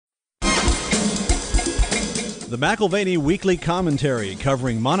The McAlvany Weekly Commentary,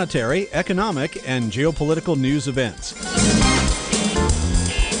 covering monetary, economic, and geopolitical news events.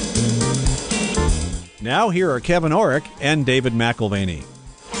 Now here are Kevin Orrick and David McAlvany.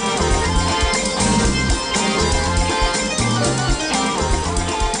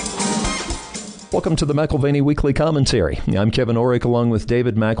 Welcome to the McAlvany Weekly Commentary. I'm Kevin Orrick along with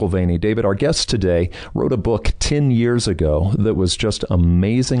David McAlvany. David, our guest today, wrote a book 10 years ago that was just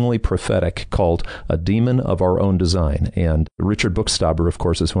amazingly prophetic called A Demon of Our Own Design. And Richard Bookstaber, of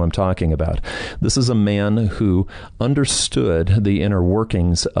course, is who I'm talking about. This is a man who understood the inner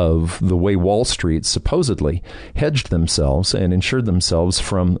workings of the way Wall Street supposedly hedged themselves and insured themselves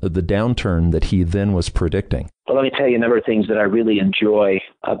from the downturn that he then was predicting. Well, let me tell you a number of things that I really enjoy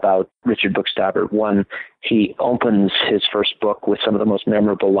about Richard Bookstaber. One, he opens his first book with some of the most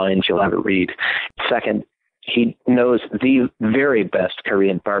memorable lines you'll ever read. Second, he knows the very best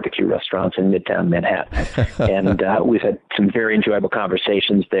Korean barbecue restaurants in Midtown Manhattan. And we've had some very enjoyable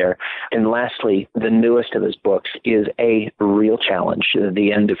conversations there. And lastly, the newest of his books is a real challenge,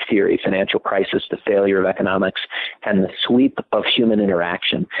 The End of Theory, Financial Crisis, the Failure of Economics, and the Sweep of Human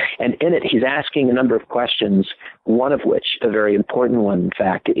Interaction. And in it, he's asking a number of questions, one of which, a very important one, in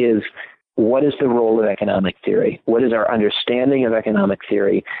fact, is what is the role of economic theory? What is our understanding of economic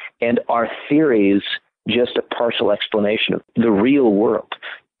theory? And are theories just a partial explanation of the real world?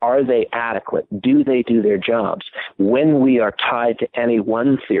 Are they adequate? Do they do their jobs? When we are tied to any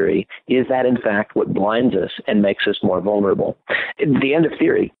one theory, is that in fact what blinds us and makes us more vulnerable? At the end of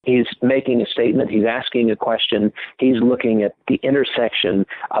theory, he's making a statement, he's asking a question, he's looking at the intersection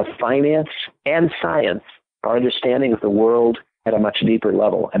of finance and science, our understanding of the world at a much deeper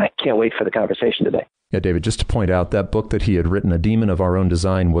level. And I can't wait for the conversation today. Yeah, David, just to point out, that book that he had written, A Demon of Our Own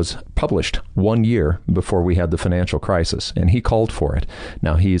Design, was published 1 year before we had the financial crisis, and he called for it.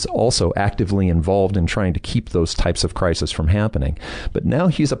 Now, he's also actively involved in trying to keep those types of crises from happening. But now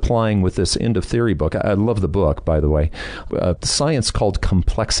he's applying with this End of Theory book. I love the book, by the way, science called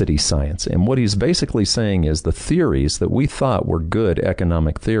complexity science. And what he's basically saying is the theories that we thought were good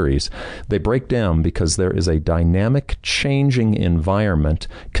economic theories, they break down because there is a dynamic, changing environment,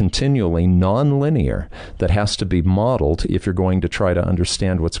 continually nonlinear, that has to be modeled if you're going to try to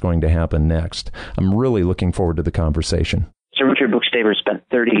understand what's going to happen next. I'm really looking forward to the conversation. So Richard Bookstaber spent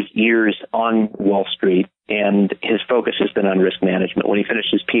 30 years on Wall Street, and his focus has been on risk management. When he finished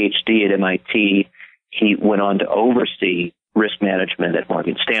his PhD at MIT, he went on to oversee risk management at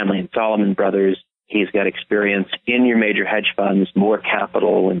Morgan Stanley and Salomon Brothers. He's got experience in your major hedge funds, Moore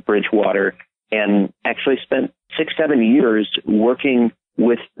Capital and Bridgewater, and actually spent 6-7 years working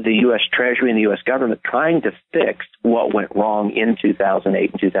with the U.S. Treasury and the U.S. government trying to fix what went wrong in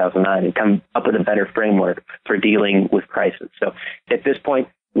 2008 and 2009 and come up with a better framework for dealing with crisis. So at this point,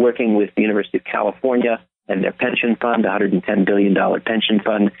 working with the University of California and their pension fund, $110 billion pension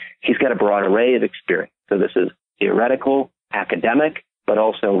fund, he's got a broad array of experience. So this is theoretical, academic, but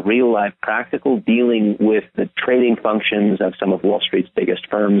also real-life practical, dealing with the trading functions of some of Wall Street's biggest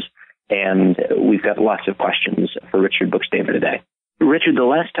firms. And we've got lots of questions for Richard Bookstaber today. Richard, the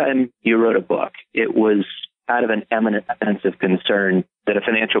last time you wrote a book, it was out of an eminent sense of concern that a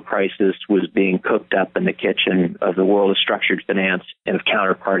financial crisis was being cooked up in the kitchen of the world of structured finance and of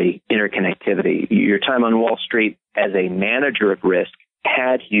counterparty interconnectivity. Your time on Wall Street as a manager of risk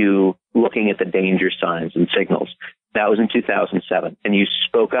had you looking at the danger signs and signals. That was in 2007, and you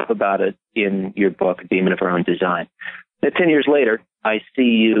spoke up about it in your book, Demon of Our Own Design. Now, 10 years later, I see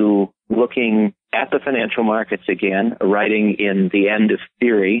you looking at the financial markets again, writing in The End of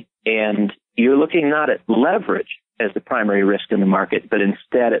Theory, and you're looking not at leverage as the primary risk in the market, but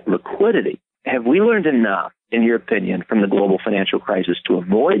instead at liquidity. Have we learned enough, in your opinion, from the global financial crisis to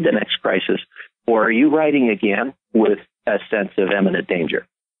avoid the next crisis, or are you writing again with a sense of imminent danger?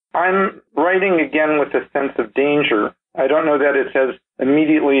 I'm writing again with a sense of danger. I don't know that it's as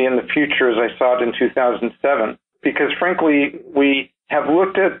immediately in the future as I saw it in 2007, because frankly, we have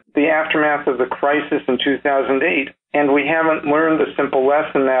looked at the aftermath of the crisis in 2008, and we haven't learned the simple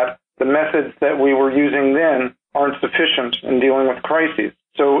lesson that the methods that we were using then aren't sufficient in dealing with crises.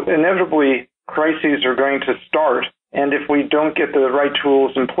 So inevitably, crises are going to start, and if we don't get the right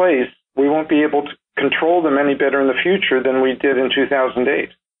tools in place, we won't be able to control them any better in the future than we did in 2008.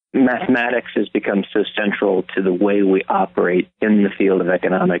 Mathematics has become so central to the way we operate in the field of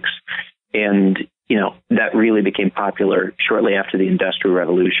economics, and that really became popular shortly after the Industrial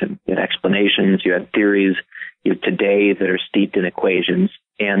Revolution. You had explanations, you had theories, today that are steeped in equations,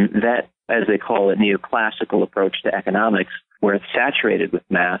 and that, as they call it, neoclassical approach to economics, where it's saturated with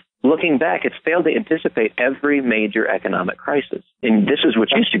math. Looking back, it's failed to anticipate every major economic crisis. And this is what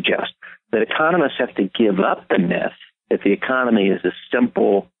you suggest. that economists have to give up the myth that the economy is a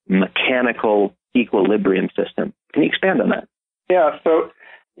simple, mechanical equilibrium system. Can you expand on that? Yeah, so,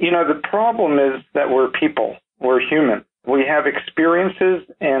 the problem is that we're people. We're human. We have experiences,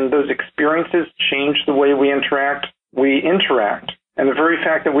 and those experiences change the way we interact. And the very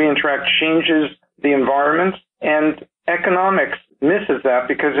fact that we interact changes the environment, and economics misses that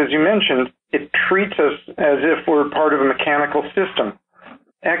because, as you mentioned, it treats us as if we're part of a mechanical system.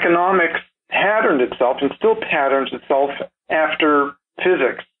 Economics patterned itself and still patterns itself after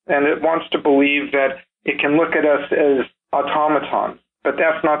physics, and it wants to believe that it can look at us as automatons. But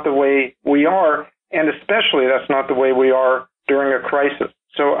that's not the way we are, and especially that's not the way we are during a crisis.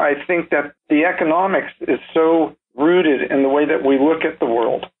 So I think that the economics is so rooted in the way that we look at the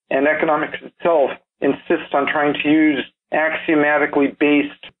world, and economics itself insists on trying to use axiomatically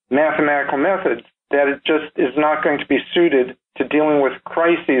based mathematical methods that it just is not going to be suited to dealing with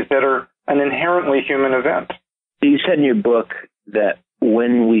crises that are an inherently human event. You said in your book that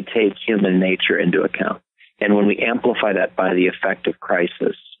when we take human nature into account, and when we amplify that by the effect of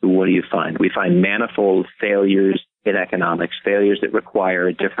crisis, what do you find? We find manifold failures in economics, failures that require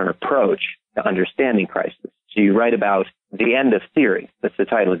a different approach to understanding crisis. So you write about the end of theory. That's the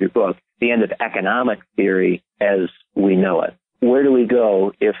title of your book, the end of economic theory as we know it. Where do we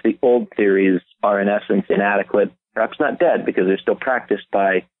go if the old theories are in essence inadequate, perhaps not dead because they're still practiced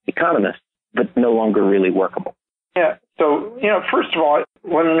by economists, but no longer really workable? Yeah. So, first of all,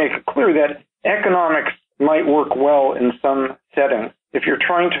 let me make it clear that economics might work well in some settings. If you're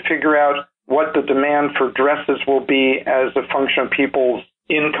trying to figure out what the demand for dresses will be as a function of people's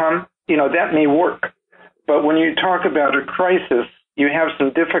income, that may work. But when you talk about a crisis, you have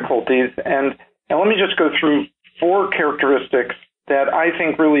some difficulties. And let me just go through 4 characteristics that I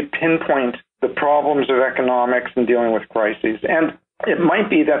think really pinpoint the problems of economics in dealing with crises. And it might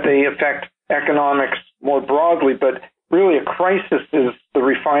be that they affect economics more broadly, but really a crisis is the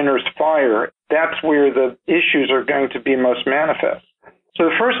refiner's fire. That's where the issues are going to be most manifest. So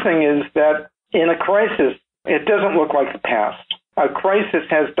the first thing is that in a crisis, it doesn't look like the past. A crisis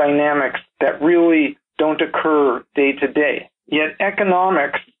has dynamics that really don't occur day to day. Yet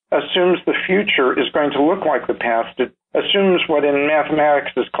economics assumes the future is going to look like the past. It assumes what in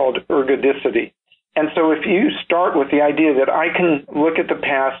mathematics is called ergodicity. And so if you start with the idea that I can look at the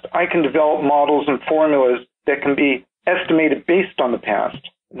past, I can develop models and formulas that can be estimated based on the past,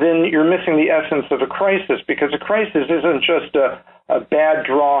 then you're missing the essence of a crisis, because a crisis isn't just a bad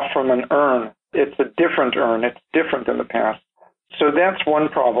draw from an urn. It's a different urn. It's different than the past. So that's one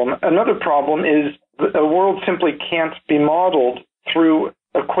problem. Another problem is the world simply can't be modeled through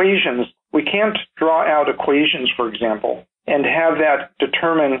equations. We can't draw out equations, for example, and have that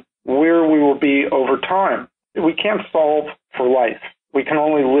determine where we will be over time. We can't solve for life. We can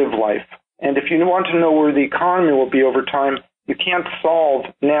only live life. And if you want to know where the economy will be over time, you can't solve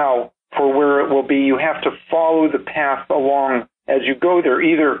now for where it will be. You have to follow the path along as you go there,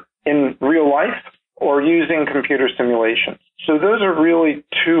 either in real life or using computer simulations. So those are really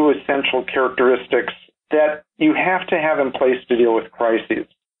 2 essential characteristics that you have to have in place to deal with crises.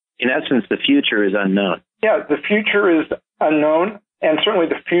 In essence, the future is unknown. Yeah, the future is unknown, and certainly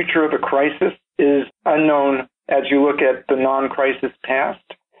the future of a crisis is unknown as you look at the non-crisis past.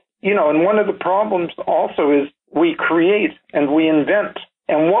 And one of the problems also is we create and we invent.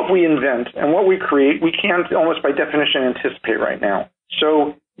 And what we invent and what we create, we can't almost by definition anticipate right now.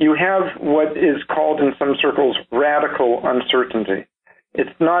 So you have what is called in some circles radical uncertainty.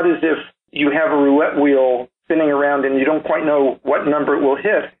 It's not as if you have a roulette wheel spinning around and you don't quite know what number it will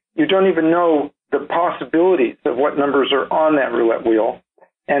hit. You don't even know the possibilities of what numbers are on that roulette wheel.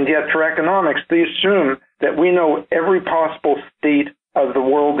 And yet for economics, they assume that we know every possible state of the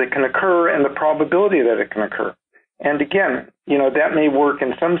world that can occur and the probability that it can occur. And again, that may work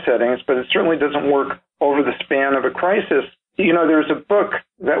in some settings, but it certainly doesn't work over the span of a crisis. There's a book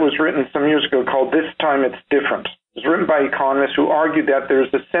that was written some years ago called This Time It's Different. It was written by economists who argued that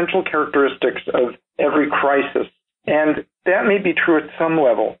there's essential characteristics of every crisis. And that may be true at some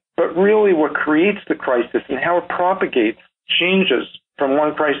level, but really what creates the crisis and how it propagates changes from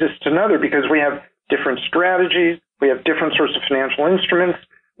one crisis to another, because we have different strategies, we have different sorts of financial instruments,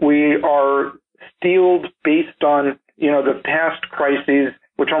 we are steeled based on, the past crises,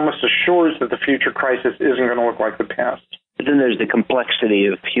 which almost assures that the future crisis isn't going to look like the past. But then there's the complexity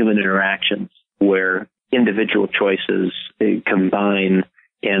of human interactions where individual choices combine,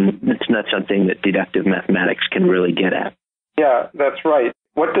 and it's not something that deductive mathematics can really get at. Yeah, that's right.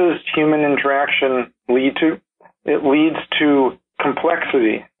 What does human interaction lead to? It leads to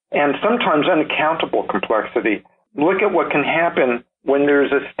complexity, and sometimes unaccountable complexity. look at what can happen when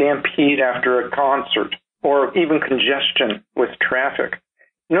there's a stampede after a concert or even congestion with traffic.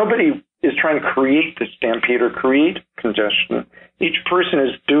 Nobody is trying to create the stampede or create congestion. Each person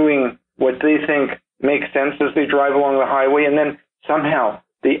is doing what they think makes sense as they drive along the highway, and then somehow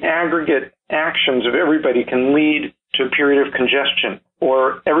the aggregate actions of everybody can lead to a period of congestion,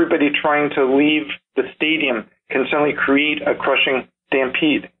 or everybody trying to leave the stadium can suddenly create a crushing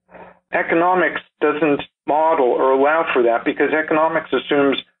stampede. Economics doesn't model or allow for that because economics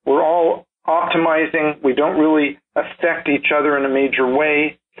assumes we're all optimizing, we don't really affect each other in a major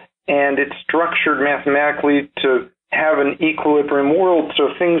way, and it's structured mathematically to have an equilibrium world, so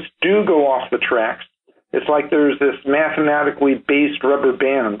if things do go off the tracks, it's like there's this mathematically based rubber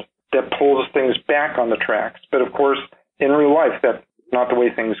band that pulls things back on the tracks. But of course, in real life, that's not the way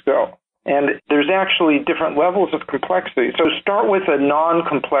things go. And there's actually different levels of complexity. So start with a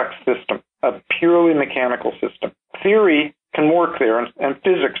non-complex system, a purely mechanical system. Theory can work there, and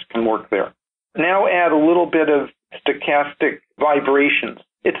physics can work there. Now add a little bit of stochastic vibrations.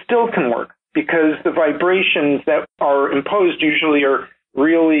 It still can work because the vibrations that are imposed usually are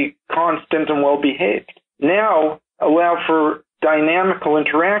really constant and well-behaved. Now allow for dynamical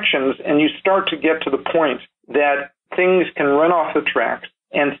interactions, and you start to get to the point that things can run off the tracks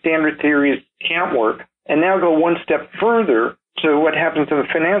and standard theories can't work. And now go one step further to what happens in the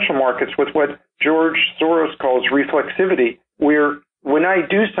financial markets with what George Soros calls reflexivity, where when I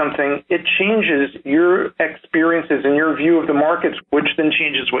do something, it changes your experiences and your view of the markets, which then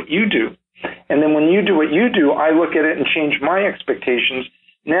changes what you do. And then when you do what you do, I look at it and change my expectations.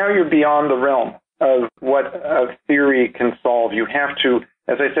 Now you're beyond the realm of what a theory can solve. You have to,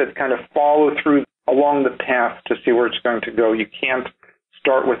 as I said, kind of follow through along the path to see where it's going to go. You can't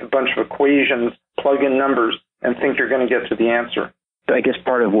start with a bunch of equations, plug in numbers, and think you're going to get to the answer. I guess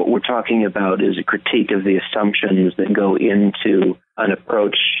part of what we're talking about is a critique of the assumptions that go into an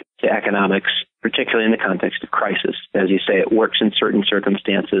approach to economics, particularly in the context of crisis. As you say, it works in certain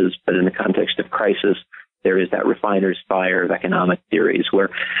circumstances, but in the context of crisis, there is that refiner's fire of economic theories where,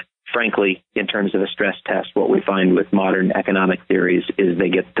 frankly, in terms of a stress test, what we find with modern economic theories is they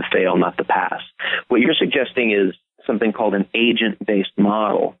get to fail, not to pass. What you're suggesting is something called an agent-based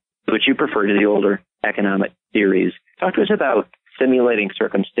model, which you prefer to the older economic theories. Talk to us about simulating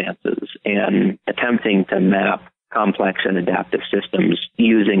circumstances and attempting to map complex and adaptive systems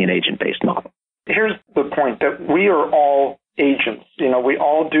using an agent-based model. Here's the point, that we are all agents. We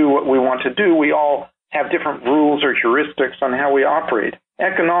all do what we want to do. We all have different rules or heuristics on how we operate.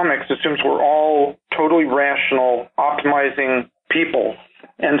 Economics assumes we're all totally rational, optimizing people.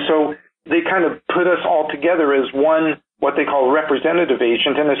 And so they kind of put us all together as one, what they call representative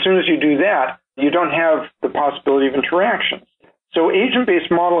agent. And as soon as you do that, you don't have the possibility of interactions. So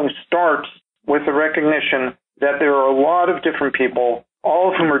agent-based modeling starts with the recognition that there are a lot of different people, all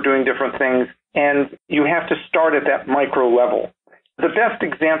of whom are doing different things, and you have to start at that micro level. The best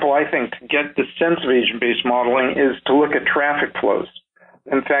example, I think, to get the sense of agent-based modeling is to look at traffic flows.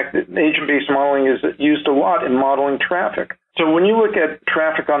 In fact, agent-based modeling is used a lot in modeling traffic. So when you look at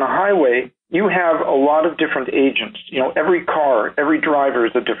traffic on a highway, you have a lot of different agents. Every car, every driver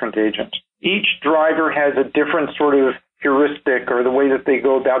is a different agent. Each driver has a different sort of heuristic or the way that they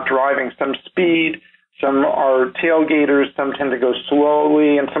go about driving. Some speed, some are tailgaters, some tend to go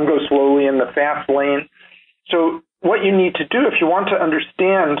slowly, and some go slowly in the fast lane. So what you need to do if you want to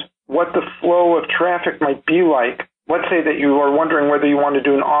understand what the flow of traffic might be like, let's say that you are wondering whether you want to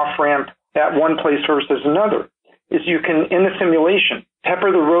do an off-ramp at one place versus another, is you can, in a simulation,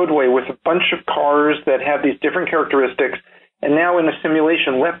 pepper the roadway with a bunch of cars that have these different characteristics, and now in a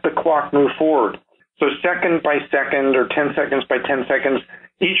simulation, let the clock move forward. So second by second or 10 seconds by 10 seconds,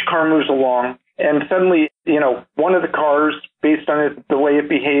 each car moves along, and suddenly, one of the cars, based on the way it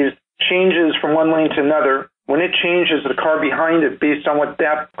behaves, changes from one lane to another. When it changes, the car behind it, based on what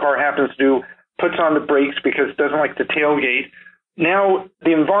that car happens to do, puts on the brakes because it doesn't like to tailgate. Now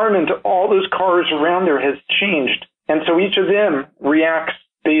the environment, all those cars around there has changed. And so each of them reacts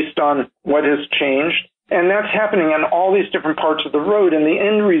based on what has changed. And that's happening on all these different parts of the road. And the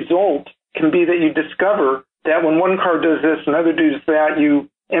end result can be that you discover that when one car does this, another does that, you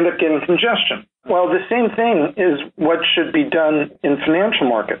end up getting congestion. Well, the same thing is what should be done in financial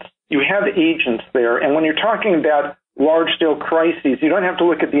markets. You have agents there. And when you're talking about large-scale crises, you don't have to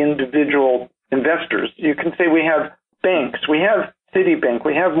look at the individual investors. You can say we have banks. We have Citibank.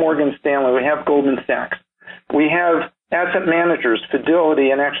 We have Morgan Stanley. We have Goldman Sachs. We have asset managers, Fidelity,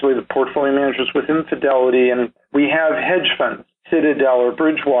 and actually the portfolio managers within Fidelity. And we have hedge funds, Citadel or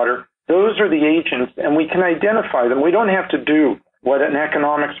Bridgewater. Those are the agents, and we can identify them. We don't have to do what an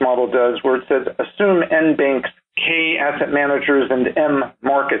economics model does, where it says assume N banks K asset managers and M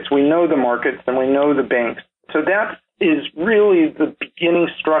markets. We know the markets and we know the banks. So that is really the beginning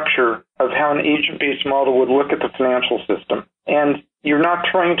structure of how an agent-based model would look at the financial system. And you're not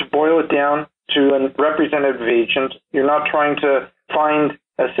trying to boil it down to a representative agent. You're not trying to find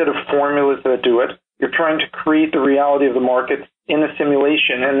a set of formulas that do it. You're trying to create the reality of the market in a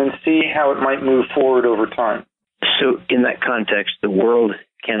simulation and then see how it might move forward over time. So in that context, the world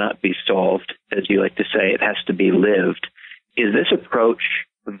cannot be solved, as you like to say. It has to be lived. Is this approach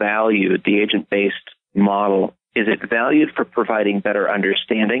valued, the agent-based model, is it valued for providing better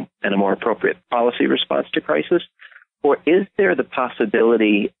understanding and a more appropriate policy response to crisis? Or is there the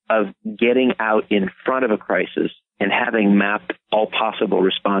possibility of getting out in front of a crisis and having mapped all possible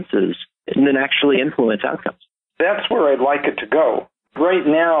responses and then actually influence outcomes? That's where I'd like it to go. Right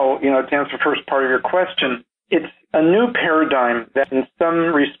now, to answer the first part of your question, it's a new paradigm that in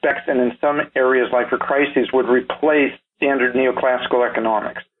some respects and in some areas like for crises would replace standard neoclassical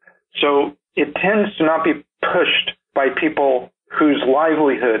economics. So it tends to not be pushed by people whose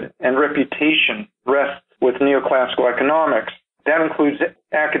livelihood and reputation rests with neoclassical economics. That includes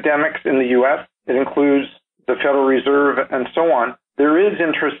academics in the U.S. It includes the Federal Reserve and so on. There is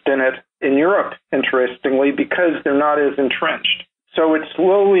interest in it in Europe, interestingly, because they're not as entrenched. So it's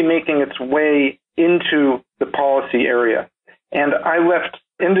slowly making its way into the policy area. And I left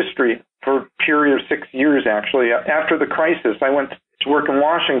industry for a period of 6 years, actually. After the crisis, I went to work in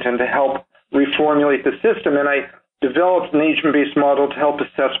Washington to help reformulate the system, and I developed an agent-based model to help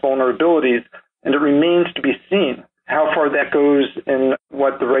assess vulnerabilities, and it remains to be seen how far that goes in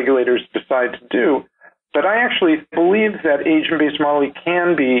what the regulators decide to do. But I actually believe that agent-based modeling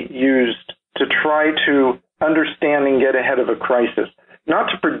can be used to try to understand and get ahead of a crisis.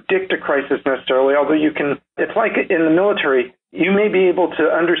 Not to predict a crisis necessarily, although it's like in the military, you may be able to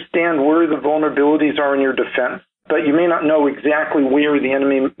understand where the vulnerabilities are in your defense, but you may not know exactly where the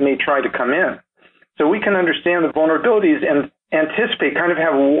enemy may try to come in. So we can understand the vulnerabilities and anticipate, kind of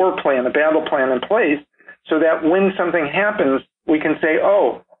have a war plan, a battle plan in place, so that when something happens, we can say,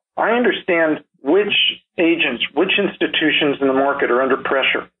 oh, I understand which agents, which institutions in the market are under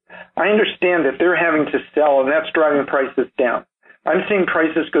pressure. I understand that they're having to sell, and that's driving prices down. I'm seeing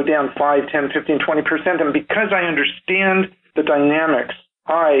prices go down 5, 10, 15, 20%, and because I understand the dynamics,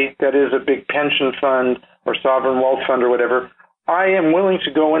 that is a big pension fund or sovereign wealth fund or whatever, I am willing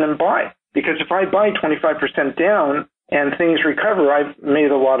to go in and buy. Because if I buy 25% down and things recover, I've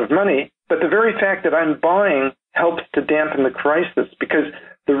made a lot of money. But the very fact that I'm buying helps to dampen the crisis, because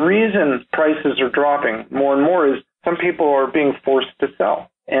the reason prices are dropping more and more is some people are being forced to sell,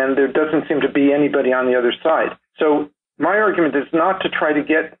 and there doesn't seem to be anybody on the other side. So my argument is not to try to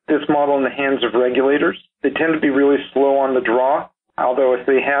get this model in the hands of regulators. They tend to be really slow on the draw, although if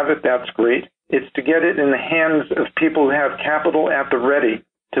they have it, that's great. It's to get it in the hands of people who have capital at the ready,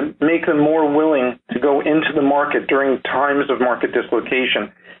 to make them more willing to go into the market during times of market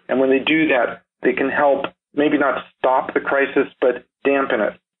dislocation. And when they do that, they can help maybe not stop the crisis, but dampen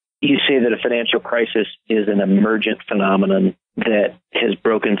it. You say that a financial crisis is an emergent phenomenon that has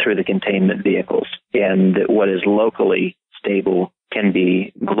broken through the containment vehicles, and that what is locally stable can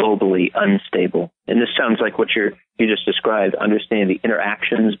be globally unstable. And this sounds like what you just described, understanding the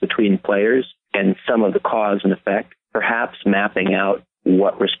interactions between players and some of the cause and effect, perhaps mapping out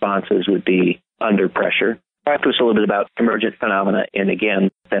what responses would be under pressure. Talk to us a little bit about emergent phenomena and, again,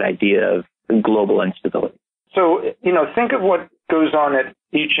 that idea of global instability. So, think of what goes on at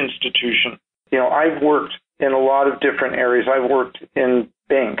each institution. I've worked in a lot of different areas. I've worked in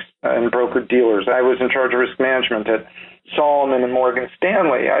banks and broker-dealers. I was in charge of risk management at Solomon and Morgan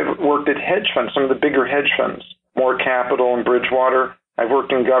Stanley. I've worked at hedge funds, some of the bigger hedge funds, More Capital and Bridgewater. I've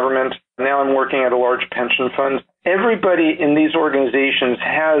worked in government. Now I'm working at a large pension fund. Everybody in these organizations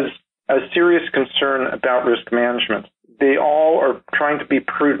has a serious concern about risk management. They all are trying to be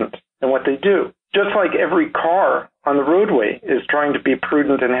prudent in what they do. Just like every car on the roadway is trying to be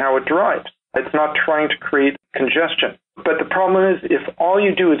prudent in how it drives. It's not trying to create congestion. But the problem is, if all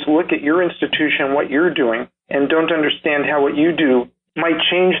you do is look at your institution and what you're doing and don't understand how what you do might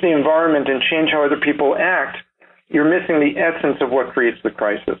change the environment and change how other people act, you're missing the essence of what creates the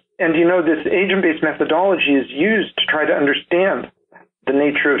crisis. And this agent-based methodology is used to try to understand the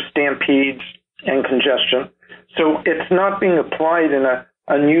nature of stampedes and congestion. So it's not being applied in an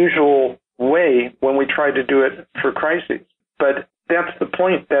unusual way when we try to do it for crises. But that's the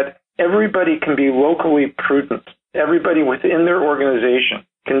point, that everybody can be locally prudent. Everybody within their organization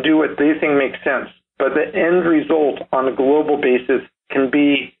can do what they think makes sense. But the end result on a global basis can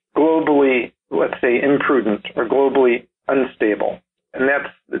be globally, let's say, imprudent or globally unstable. And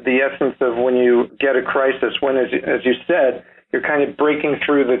that's the essence of when you get a crisis, when, as you said, you're kind of breaking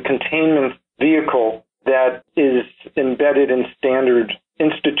through the containment vehicle that is embedded in standard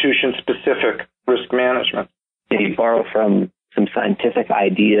institution-specific risk management. You borrow from some scientific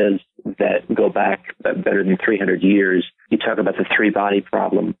ideas that go back better than 300 years. You talk about the three-body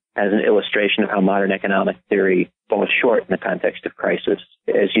problem as an illustration of how modern economic theory falls short in the context of crisis.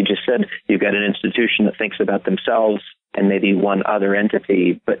 As you just said, you've got an institution that thinks about themselves and maybe one other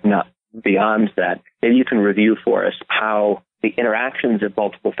entity, but not beyond that. Maybe you can review for us how the interactions of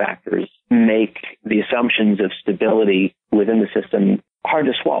multiple factors make the assumptions of stability within the system hard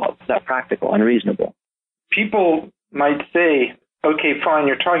to swallow, not practical, unreasonable. People might say, okay, fine,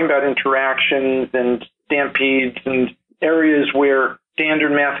 you're talking about interactions and stampedes and areas where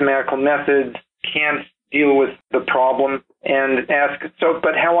standard mathematical methods can't deal with the problem, and ask,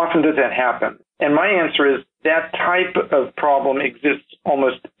 but how often does that happen? And my answer is that type of problem exists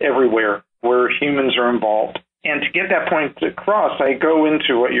almost everywhere where humans are involved. And to get that point across, I go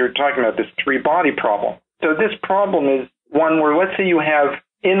into what you're talking about, this three-body problem. So this problem is one where, let's say you have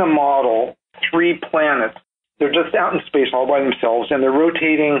in a model 3 planets. They're just out in space all by themselves, and they're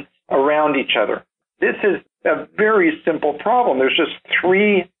rotating around each other. This is a very simple problem. There's just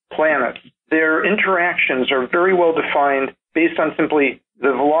 3 planets. Their interactions are very well defined based on simply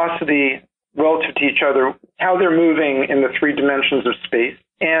the velocity relative to each other, how they're moving in the 3 dimensions of space,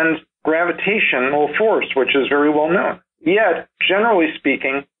 and gravitational force, which is very well known. Yet, generally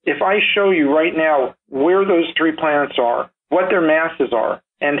speaking, if I show you right now where those 3 planets are, what their masses are,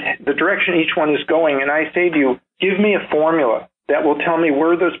 and the direction each one is going, and I say to you, give me a formula that will tell me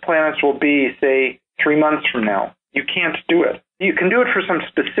where those planets will be, say, 3 months from now, you can't do it. You can do it for some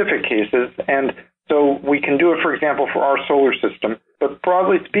specific cases, and so we can do it, for example, for our solar system, but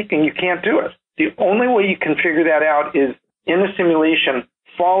broadly speaking, you can't do it. The only way you can figure that out is in a simulation,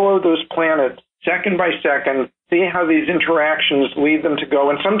 follow those planets second by second, see how these interactions lead them to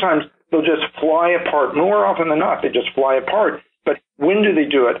go, and sometimes they'll just fly apart. More often than not, they just fly apart. But when do they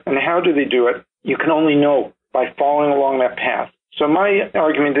do it, and how do they do it? You can only know by following along that path. So my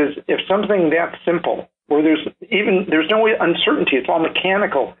argument is, if something that simple, where there's no uncertainty, it's all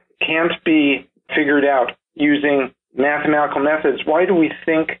mechanical, can't be figured out using mathematical methods, why do we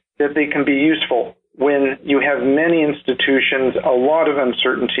think that they can be useful when you have many institutions, a lot of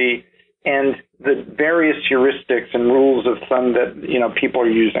uncertainty, and the various heuristics and rules of thumb that people are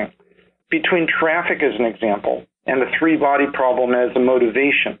using? Between traffic as an example and the three-body problem as a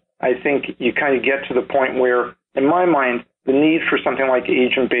motivation, I think you kind of get to the point where, in my mind, the need for something like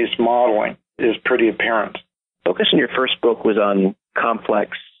agent-based modeling is pretty apparent. Focus in your first book was on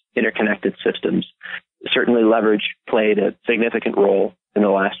complex, interconnected systems. Certainly leverage played a significant role in the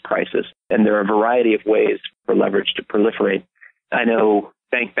last crisis, and there are a variety of ways for leverage to proliferate. I know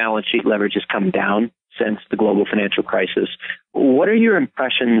bank balance sheet leverage has come down since the global financial crisis. What are your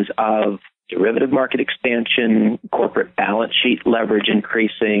impressions of derivative market expansion, corporate balance sheet leverage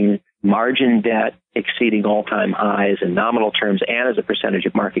increasing, margin debt exceeding all-time highs in nominal terms and as a percentage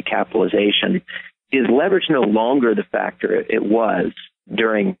of market capitalization? Is leverage no longer the factor it was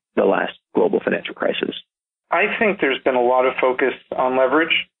during the last global financial crisis? I think there's been a lot of focus on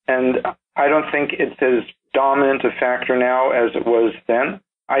leverage, and I don't think it's as dominant a factor now as it was then.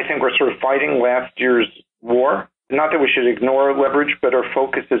 I think we're sort of fighting last year's war. Not that we should ignore leverage, but our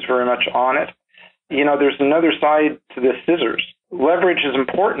focus is very much on it. There's another side to the scissors. Leverage is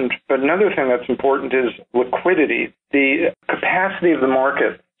important, but another thing that's important is liquidity, the capacity of the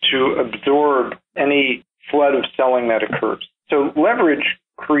market to absorb any flood of selling that occurs. So leverage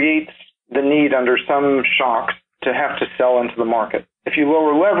creates the need under some shocks to have to sell into the market. If you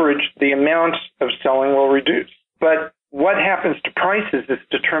lower leverage, the amount of selling will reduce. But what happens to prices is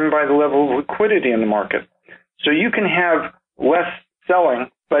determined by the level of liquidity in the market. So you can have less selling,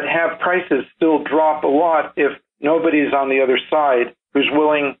 but have prices still drop a lot if nobody's on the other side who's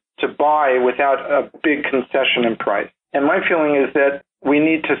willing to buy without a big concession in price. And my feeling is that we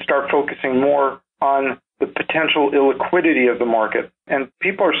need to start focusing more on the potential illiquidity of the market. And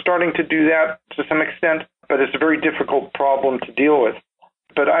people are starting to do that to some extent, but it's a very difficult problem to deal with.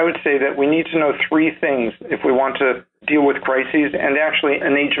 But I would say that we need to know 3 things if we want to deal with crises, and actually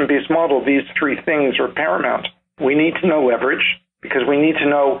an agent-based model, these 3 things are paramount. We need to know leverage, because we need to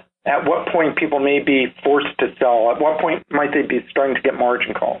know at what point people may be forced to sell, at what point might they be starting to get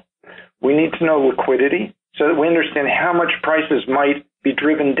margin calls. We need to know liquidity, so that we understand how much prices might be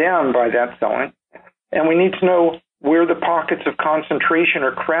driven down by that selling. And we need to know where the pockets of concentration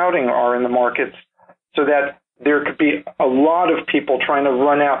or crowding are in the markets, so that there could be a lot of people trying to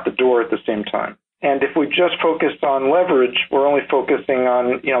run out the door at the same time. And if we just focused on leverage, we're only focusing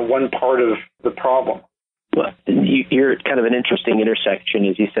on, one part of the problem. Well, you're kind of an interesting intersection.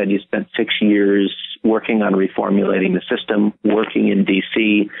 As you said, you spent 6 years working on reformulating the system, working in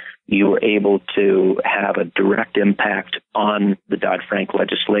D.C. You were able to have a direct impact on the Dodd-Frank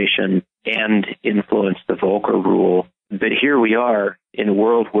legislation and influence the Volcker rule. But here we are in a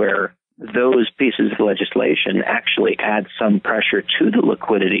world where those pieces of legislation actually add some pressure to the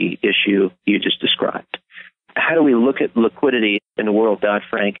liquidity issue you just described. How do we look at liquidity in the world of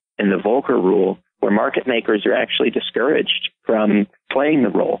Dodd-Frank and the Volcker rule, where market makers are actually discouraged from playing the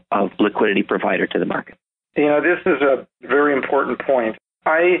role of liquidity provider to the market? This is a very important point.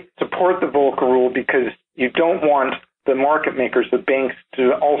 I support the Volcker rule because you don't want the market makers, the banks,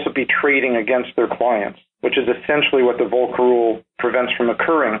 to also be trading against their clients, which is essentially what the Volcker rule prevents from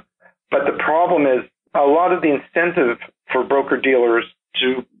occurring. But the problem is a lot of the incentive for broker-dealers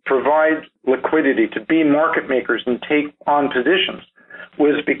to provide liquidity, to be market makers and take on positions,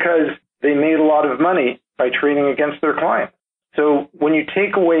 was because they made a lot of money by trading against their clients. So when you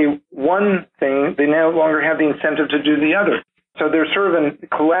take away one thing, they no longer have the incentive to do the other. So there's sort of a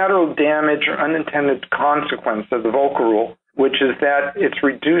collateral damage or unintended consequence of the Volcker rule, which is that it's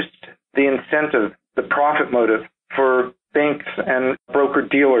reduced the incentive, the profit motive for banks and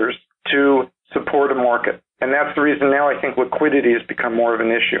broker-dealers to support a market. And that's the reason now I think liquidity has become more of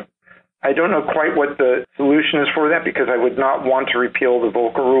an issue. I don't know quite what the solution is for that because I would not want to repeal the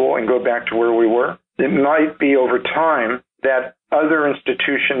Volcker rule and go back to where we were. It might be over time that other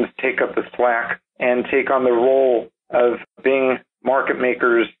institutions take up the slack and take on the role of being market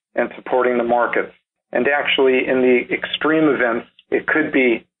makers and supporting the markets. And actually, in the extreme events, it could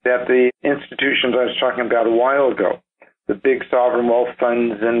be that the institutions I was talking about a while ago, the big sovereign wealth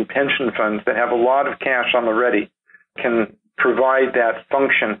funds and pension funds that have a lot of cash on the ready, can provide that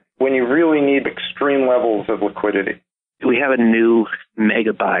function when you really need extreme levels of liquidity. We have a new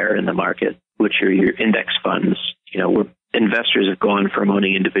mega buyer in the market, which are your index funds. Where investors have gone from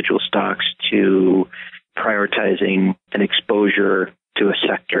owning individual stocks to prioritizing an exposure to a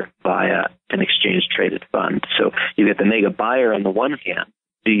sector via an exchange-traded fund. So you get the mega buyer on the one hand.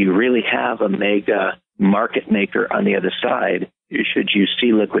 Do you really have a mega market maker on the other side? Should you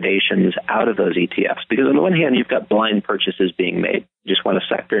see liquidations out of those ETFs? Because on the one hand, you've got blind purchases being made. You just want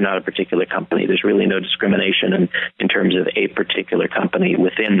a sector, not a particular company. There's really no discrimination in terms of a particular company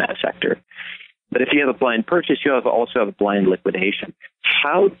within that sector. But if you have a blind purchase, you also have a blind liquidation.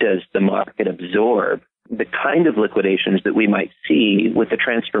 How does the market absorb the kind of liquidations that we might see with the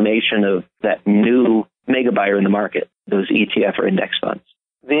transformation of that new mega buyer in the market, those ETF or index funds?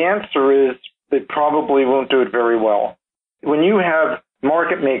 The answer is they probably won't do it very well. When you have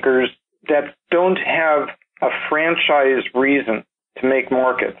market makers that don't have a franchise reason to make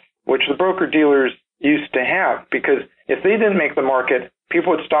markets, which the broker-dealers used to have, because if they didn't make the market,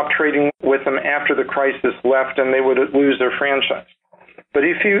 people would stop trading with them after the crisis left and they would lose their franchise. But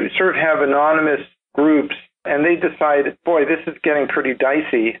if you sort of have anonymous groups and they decide, boy, this is getting pretty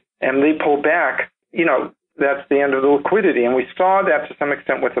dicey, and they pull back, that's the end of the liquidity. And we saw that to some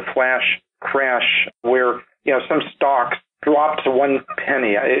extent with the flash crash where, some stocks dropped to 1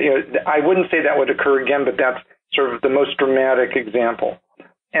 penny. I wouldn't say that would occur again, but that's sort of the most dramatic example.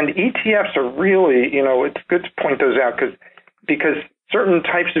 And ETFs are really, it's good to point those out because certain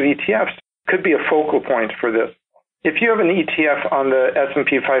types of ETFs could be a focal point for this. If you have an ETF on the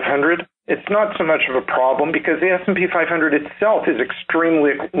S&P 500, it's not so much of a problem because the S&P 500 itself is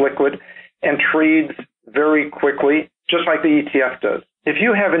extremely liquid and trades very quickly, just like the ETF does. If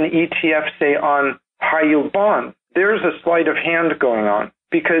you have an ETF, say, on high-yield bonds, there's a sleight of hand going on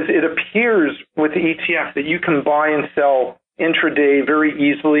because it appears with the ETF that you can buy and sell intraday very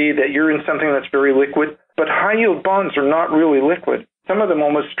easily, that you're in something that's very liquid. But high-yield bonds are not really liquid. Some of them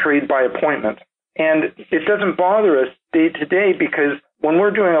almost trade by appointment. And it doesn't bother us day to day because when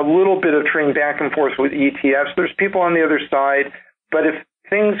we're doing a little bit of trading back and forth with ETFs, there's people on the other side. But if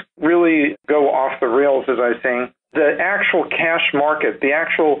things really go off the rails, as I was saying, the actual cash market, the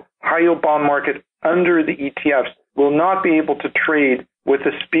actual high-yield bond market under the ETFs will not be able to trade with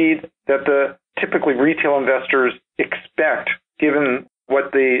the speed that the typically retail investors expect, given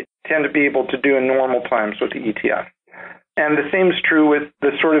what they tend to be able to do in normal times with the ETF. And the same is true with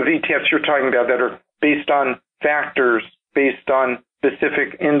the sort of ETFs you're talking about that are based on factors, based on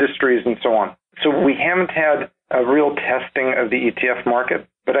specific industries and so on. So we haven't had a real testing of the ETF market,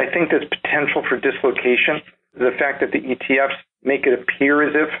 but I think there's potential for dislocation. The fact that the ETFs make it appear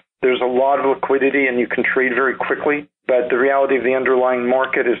as if there's a lot of liquidity and you can trade very quickly, but the reality of the underlying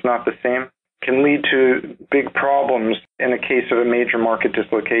market is not the same, can lead to big problems in the case of a major market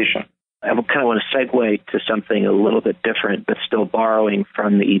dislocation. I kind of want to segue to something a little bit different, but still borrowing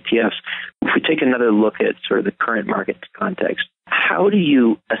from the ETFs. If we take another look at sort of the current market context, how do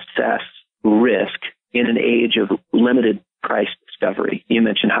you assess risk in an age of limited price discovery? You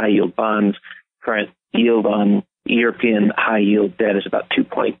mentioned high yield bonds. Current yield on European high yield debt is about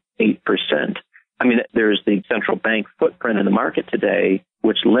 2.8%. I mean, there's the central bank footprint in the market today,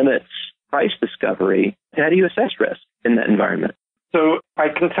 which limits price discovery. How do you assess risk in that environment? So I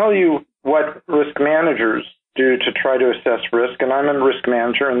can tell you what risk managers do to try to assess risk, and I'm a risk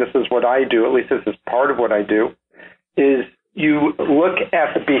manager, and this is what I do, at least this is part of what I do, is you look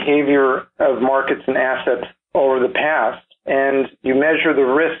at the behavior of markets and assets over the past, and you measure the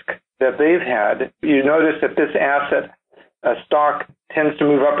risk that they've had. You notice that this asset, a stock, tends to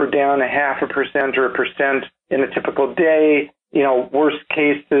move up or down 0.5% or 1% in a typical day. Worst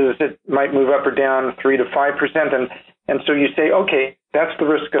cases, it might move up or down 3 to 5%. And so you say, okay, that's the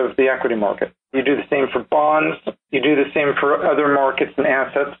risk of the equity market. You do the same for bonds. You do the same for other markets and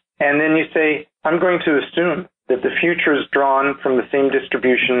assets. And then you say, I'm going to assume that the future is drawn from the same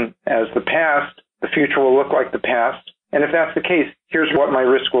distribution as the past. The future will look like the past. And if that's the case, here's what my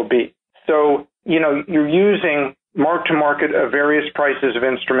risk will be. So, you're using mark-to-market of various prices of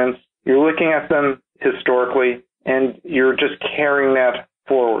instruments. You're looking at them historically, and you're just carrying that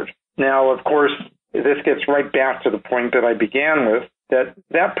forward. Now, of course, this gets right back to the point that I began with,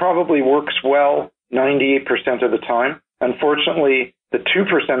 that probably works well 98% of the time. Unfortunately, the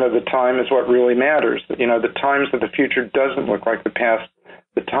 2% of the time is what really matters. The times that the future doesn't look like the past,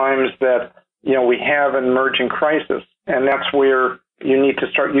 the times that, we have an emerging crisis. And that's where you need to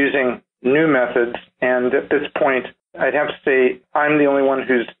start using new methods. And at this point, I'd have to say I'm the only one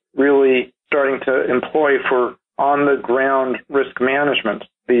who's really starting to employ for on-the-ground risk management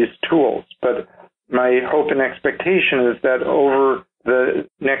these tools. But my hope and expectation is that over the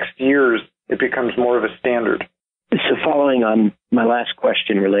next years, it becomes more of a standard. So following on my last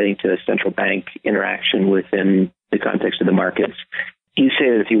question relating to central bank interaction within the context of the markets, you say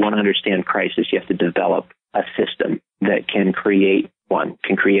that if you want to understand crisis, you have to develop a system that can create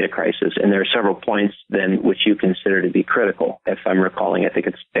a crisis. And there are several points then which you consider to be critical. If I'm recalling, I think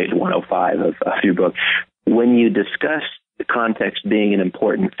it's page 105 of your book. When you discuss the context being an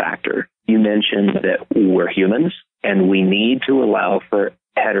important factor, you mentioned that we're humans and we need to allow for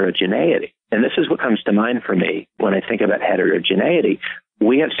heterogeneity. And this is what comes to mind for me when I think about heterogeneity.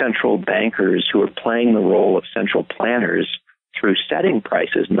 We have central bankers who are playing the role of central planners through setting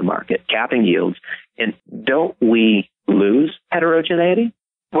prices in the market, capping yields. And don't we lose heterogeneity?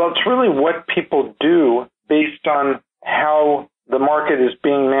 Well, it's really what people do based on how the market is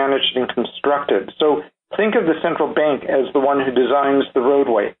being managed and constructed. So think of the central bank as the one who designs the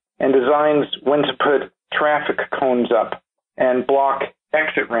roadway and designs when to put traffic cones up and block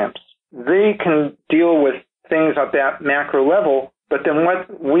exit ramps. They can deal with things at that macro level, but then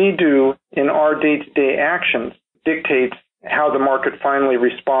what we do in our day-to-day actions dictates how the market finally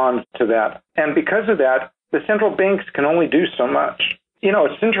responds to that. And because of that, the central banks can only do so much.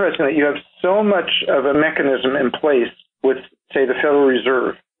 It's interesting that you have so much of a mechanism in place with, say, the Federal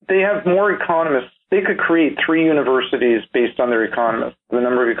Reserve. They have more economists. They could create 3 universities based on their economists, the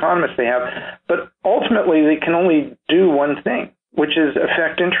number of economists they have. But ultimately, they can only do one thing, which is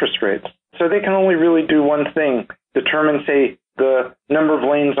affect interest rates. So they can only really do one thing, determine, say, the number of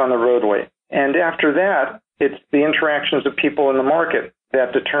lanes on the roadway. And after that, it's the interactions of people in the market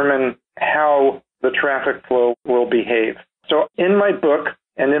that determine how the traffic flow will behave. So in my book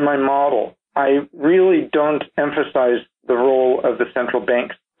and in my model, I really don't emphasize the role of the central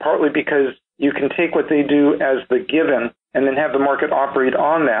banks, partly because you can take what they do as the given and then have the market operate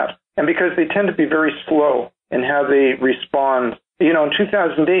on that, and because they tend to be very slow in how they respond. In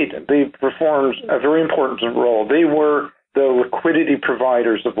 2008, they performed a very important role. They were the liquidity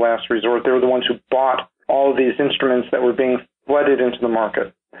providers of last resort. They were the ones who bought all of these instruments that were being flooded into the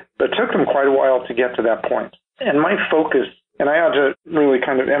market. But it took them quite a while to get to that point. And my focus, and I ought to really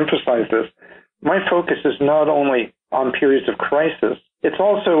kind of emphasize this, my focus is not only on periods of crisis, it's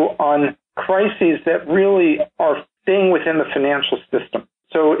also on crises that really are staying within the financial system.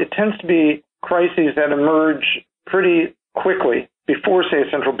 So it tends to be crises that emerge pretty quickly before, say,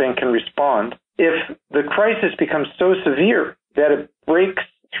 a central bank can respond. If the crisis becomes so severe that it breaks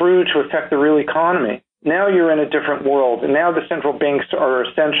through to affect the real economy, now you're in a different world. And now the central banks are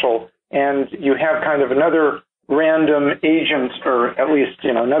essential, and you have kind of another random agent, or at least,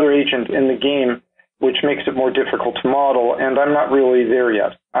 another agent in the game, which makes it more difficult to model. And I'm not really there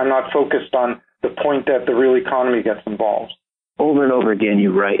yet. I'm not focused on the point that the real economy gets involved. Over and over again,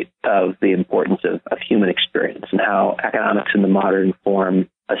 you write of the importance of human experience and how economics in the modern form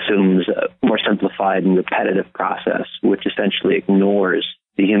assumes a more simplified and repetitive process, which essentially ignores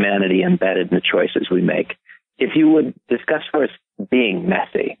the humanity embedded in the choices we make. If you would discuss for us being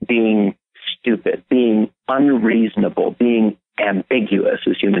messy, being stupid, being unreasonable, being ambiguous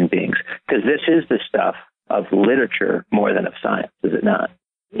as human beings, because this is the stuff of literature more than of science, is it not?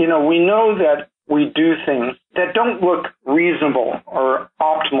 We know that we do things that don't look reasonable or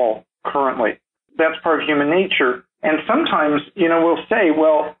optimal currently. That's part of human nature. And sometimes, we'll say,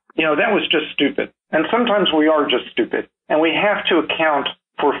 well, that was just stupid. And sometimes we are just stupid. And we have to account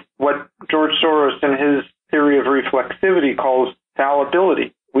for what George Soros in his theory of reflexivity calls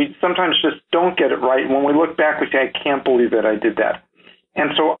fallibility. We sometimes just don't get it right. When we look back, we say, I can't believe that I did that.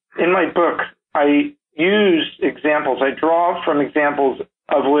 And so in my book, I use examples. I draw from examples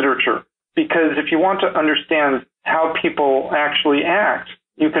of literature, because if you want to understand how people actually act,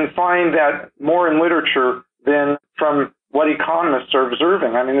 you can find that more in literature than from what economists are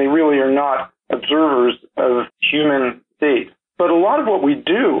observing. I mean, they really are not observers of human state. But a lot of what we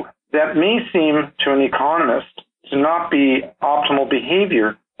do that may seem to an economist to not be optimal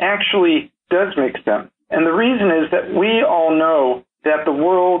behavior actually does make sense. And the reason is that we all know that the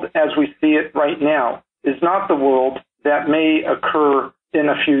world as we see it right now is not the world that may occur in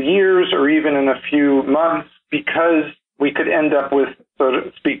a few years or even in a few months, because we could end up with, so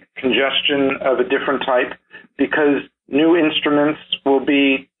to speak, congestion of a different type, because new instruments will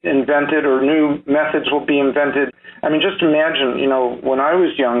be invented or new methods will be invented. I mean, just imagine, when I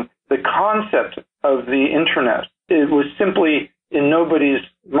was young, the concept of the internet, it was simply in nobody's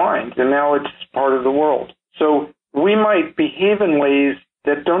mind, and now it's part of the world. So we might behave in ways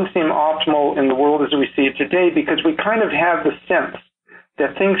that don't seem optimal in the world as we see it today, because we kind of have the sense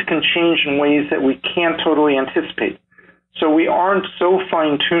that things can change in ways that we can't totally anticipate. So we aren't so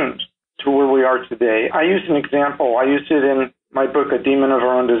fine-tuned to where we are today. I use an example. I used it in my book, A Demon of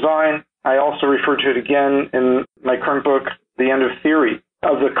Our Own Design. I also refer to it again in my current book, The End of Theory,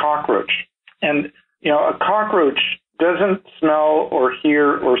 of the cockroach. And, a cockroach doesn't smell or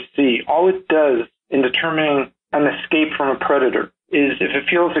hear or see. All it does in determining an escape from a predator is if it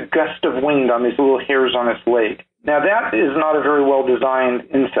feels a gust of wind on these little hairs on its leg. Now, that is not a very well-designed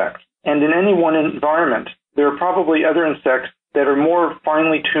insect. And in any one environment, there are probably other insects that are more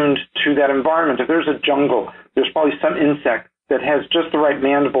finely tuned to that environment. If there's a jungle, there's probably some insect that has just the right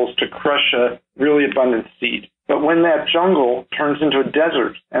mandibles to crush a really abundant seed. But when that jungle turns into a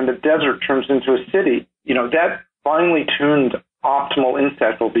desert and the desert turns into a city, that finely tuned optimal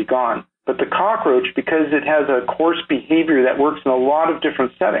insect will be gone. But the cockroach, because it has a coarse behavior that works in a lot of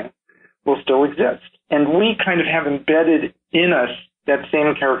different settings, will still exist. And we kind of have embedded in us that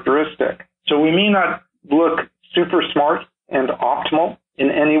same characteristic. So we may not look super smart and optimal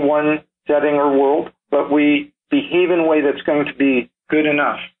in any one setting or world, but we behave in a way that's going to be good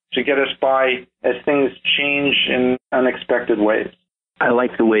enough to get us by as things change in unexpected ways. I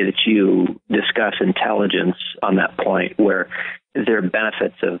like the way that you discuss intelligence on that point, where there are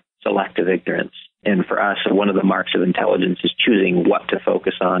benefits of selective ignorance. And for us, one of the marks of intelligence is choosing what to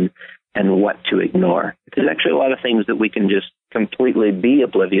focus on and what to ignore. There's actually a lot of things that we can just completely be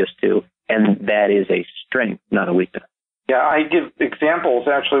oblivious to, and that is a strength, not a weakness. Yeah, I give examples,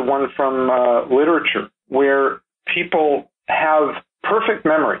 actually one from literature, where people have perfect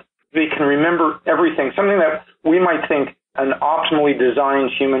memory. They can remember everything, something that we might think an optimally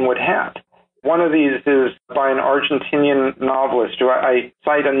designed human would have. One of these is by an Argentinian novelist who I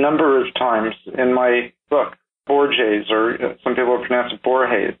cite a number of times in my book, Borges, or some people pronounce it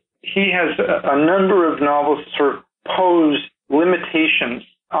Borges. He has a number of novels sort of pose limitations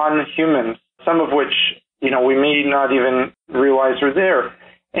on humans, some of which, we may not even realize are there.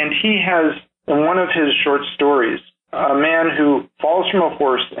 And he has, in one of his short stories, a man who falls from a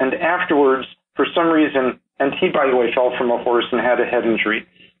horse and afterwards, for some reason, and he, by the way, fell from a horse and had a head injury.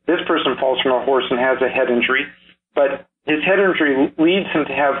 This person falls from a horse and has a head injury, but his head injury leads him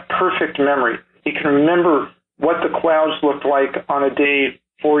to have perfect memory. He can remember what the clouds looked like on a day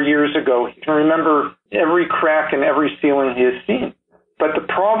 4 years ago. He can remember every crack in every ceiling he has seen. But the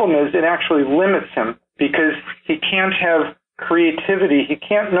problem is it actually limits him, because he can't have creativity. He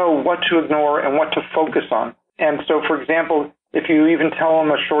can't know what to ignore and what to focus on. And so, for example, if you even tell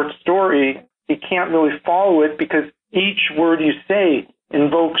him a short story, he can't really follow it, because each word you say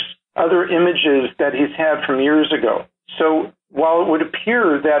invokes other images that he's had from years ago. So while it would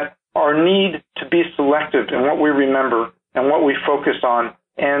appear that our need to be selective in what we remember and what we focus on,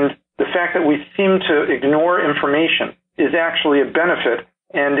 and the fact that we seem to ignore information is actually a benefit,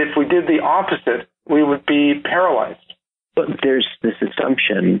 and if we did the opposite, we would be paralyzed. But there's this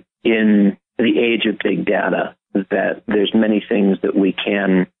assumption in the age of big data that there's many things that we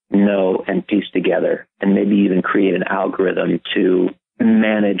can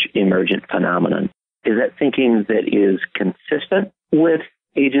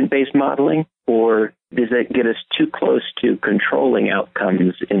agent-based modeling, or does that get us too close to controlling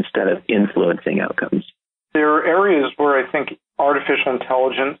outcomes instead of influencing outcomes? There are areas where I think artificial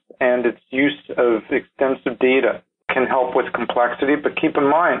intelligence and its use of extensive data can help with complexity, but keep in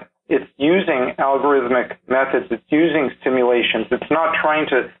mind, it's using algorithmic methods, it's using simulations, it's not trying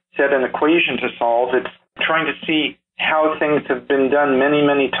to set an equation to solve, it's trying to see how things have been done many,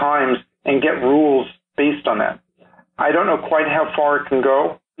 many times and get rules based on that. I don't know quite how far it can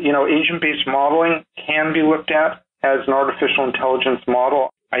go. Agent-based modeling can be looked at as an artificial intelligence model.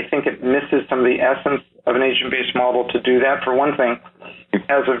 I think it misses some of the essence of an agent-based model to do that. For one thing, it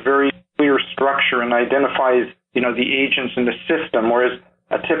has a very clear structure and identifies, the agents in the system, whereas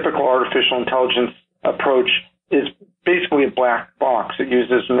a typical artificial intelligence approach is basically a black box. It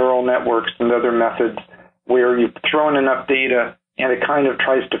uses neural networks and other methods where you've thrown enough data and it kind of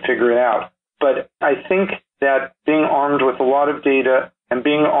tries to figure it out. But I think that being armed with a lot of data and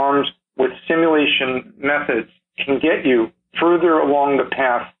being armed with simulation methods can get you further along the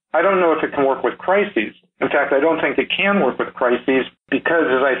path. I don't know if it can work with crises. In fact, I don't think it can work with crises because,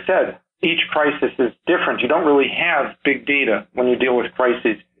 as I said, each crisis is different. You don't really have big data when you deal with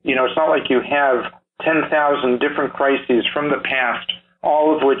crises. It's not like you have 10,000 different crises from the past,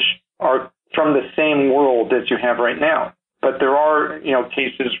 all of which are from the same world as you have right now. But there are,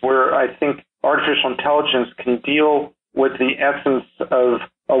 cases where I think artificial intelligence can deal with the essence of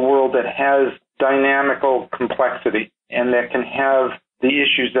a world that has dynamical complexity and that can have the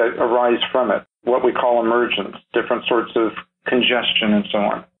issues that arise from it, what we call emergence, different sorts of congestion and so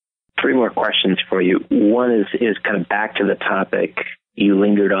on. 3 more questions for you. One is kind of back to the topic you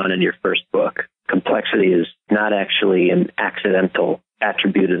lingered on in your first book. Complexity is not actually an accidental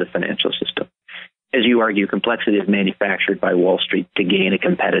attribute of the financial system. As you argue, complexity is manufactured by Wall Street to gain a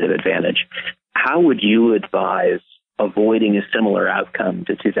competitive advantage. How would you advise avoiding a similar outcome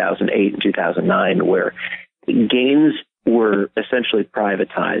to 2008 and 2009, where gains were essentially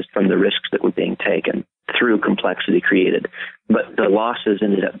privatized from the risks that were being taken through complexity created, but the losses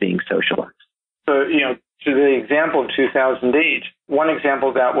ended up being socialized? So, to the example of 2008, one example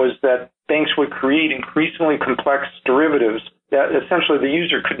of that was that banks would create increasingly complex derivatives that essentially the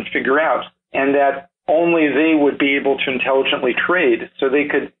user couldn't figure out, and that only they would be able to intelligently trade. So they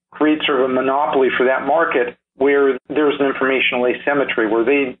could create sort of a monopoly for that market where there was an informational asymmetry, where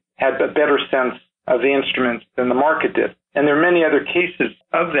they had a better sense of the instrument than the market did. And there are many other cases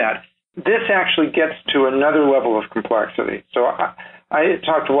of that. This actually gets to another level of complexity. So I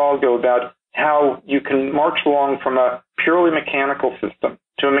talked a while ago about how you can march along from a purely mechanical system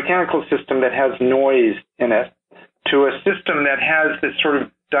to a mechanical system that has noise in it, to a system that has this sort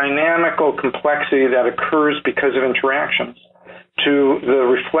of dynamical complexity that occurs because of interactions, to the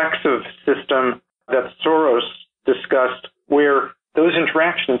reflexive system that Soros discussed, where those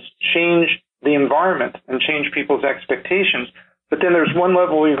interactions change the environment and change people's expectations. But then there's one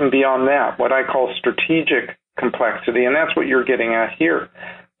level even beyond that, what I call strategic complexity, and that's what you're getting at here,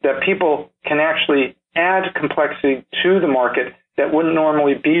 that people can actually add complexity to the market that wouldn't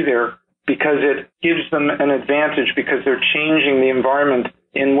normally be there because it gives them an advantage because they're changing the environment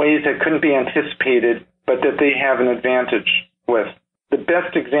in ways that couldn't be anticipated, but that they have an advantage with. The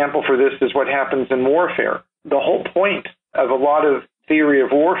best example for this is what happens in warfare. The whole point of a lot of theory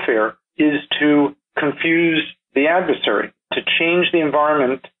of warfare is to confuse the adversary, to change the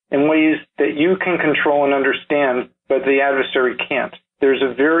environment in ways that you can control and understand, but the adversary can't. There's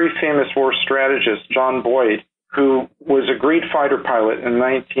a very famous war strategist, John Boyd, who was a great fighter pilot in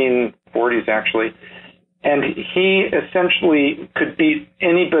the 1940s, actually. And he essentially could beat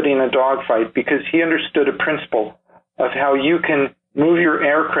anybody in a dogfight because he understood a principle of how you can move your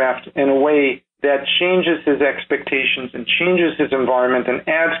aircraft in a way that changes his expectations and changes his environment and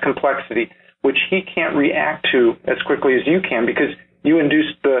adds complexity, which he can't react to as quickly as you can because you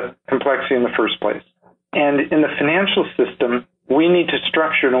induced the complexity in the first place. And in the financial system, we need to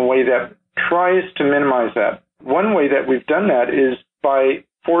structure in a way that tries to minimize that. One way that we've done that is by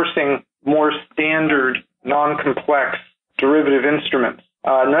forcing more standard, non-complex derivative instruments.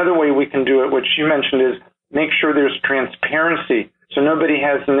 Another way we can do it, which you mentioned, is make sure there's transparency so nobody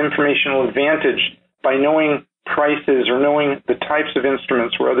has an informational advantage by knowing prices or knowing the types of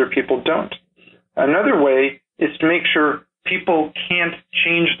instruments where other people don't. Another way is to make sure people can't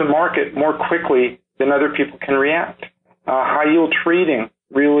change the market more quickly than other people can react. High-yield trading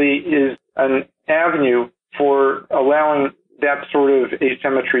really is an avenue for allowing that sort of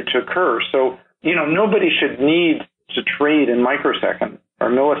asymmetry to occur. So, nobody should need to trade in microseconds or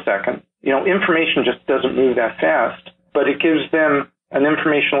milliseconds. Information just doesn't move that fast, but it gives them an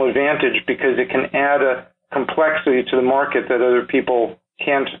informational advantage because it can add a complexity to the market that other people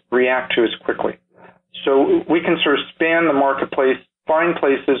can't react to as quickly. So we can sort of span the marketplace, find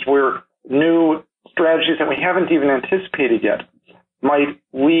places where new strategies that we haven't even anticipated yet might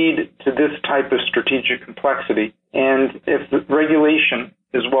lead to this type of strategic complexity. And if the regulation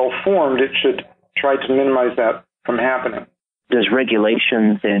is well formed, it should try to minimize that from happening. Does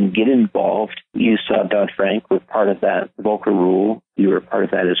regulation then get involved? You saw Dodd-Frank was part of that Volcker rule. You were part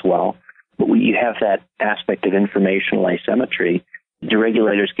of that as well. But you have that aspect of informational asymmetry. Do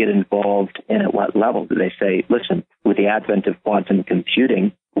regulators get involved, and at what level? Do they say, listen, with the advent of quantum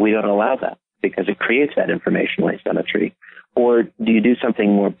computing, we don't allow that because it creates that informational asymmetry? Or do you do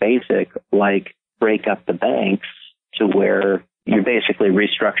something more basic like break up the banks to where you're basically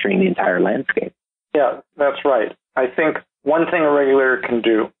restructuring the entire landscape? Yeah, that's right. I think one thing a regulator can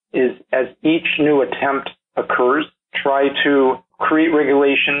do is, as each new attempt occurs, try to create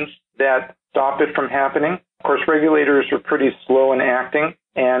regulations that stop it from happening. Of course, regulators are pretty slow in acting,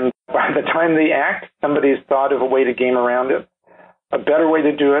 and by the time they act, somebody's thought of a way to game around it. A better way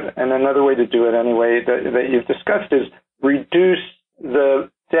to do it, and another way to do it anyway, that you've discussed, is reduce the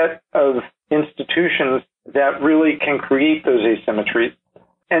set of institutions that really can create those asymmetries.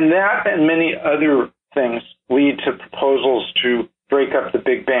 And that and many other things lead to proposals to break up the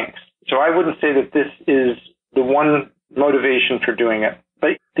big banks. So I wouldn't say that this is the one motivation for doing it.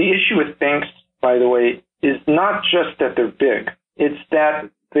 But the issue with banks, by the way, is not just that they're big. It's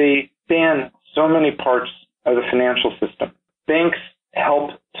that they span so many parts of the financial system. Banks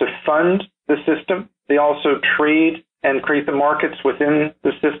help to fund the system. They also trade and create the markets within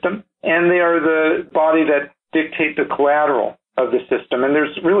the system. And they are the body that dictate the collateral of the system. And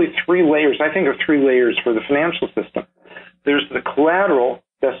there's really three layers. I think of three layers for the financial system. There's the collateral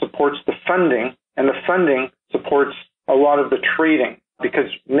that supports the funding, and the funding supports a lot of the trading because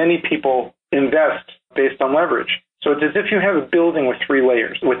many people invest based on leverage. So it's as if you have a building with three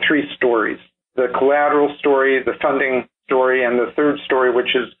layers, with three stories. The collateral story, the funding story, and the third story,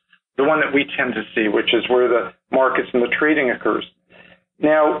 which is the one that we tend to see, which is where the markets and the trading occurs.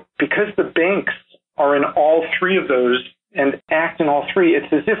 Now, because the banks are in all three of those and act in all three,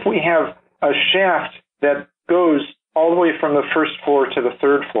 it's as if we have a shaft that goes all the way from the first floor to the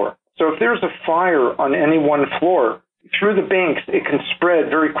third floor. So if there's a fire on any one floor, through the banks, it can spread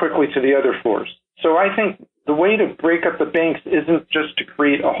very quickly to the other floors. So I think the way to break up the banks isn't just to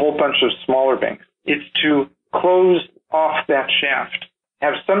create a whole bunch of smaller banks. It's to close off that shaft.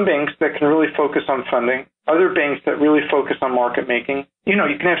 Have some banks that can really focus on funding, other banks that really focus on market making. You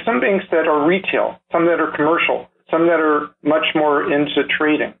can have some banks that are retail, some that are commercial, some that are much more into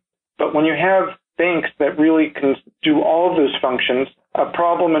trading. But when you have banks that really can do all of those functions, a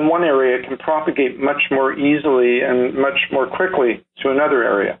problem in one area can propagate much more easily and much more quickly to another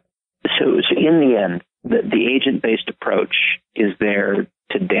area. So in the end, the agent-based approach is there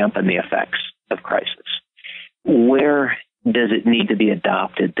to dampen the effects of crisis. Where does it need to be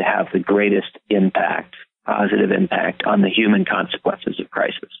adopted to have the greatest impact, positive impact on the human consequences of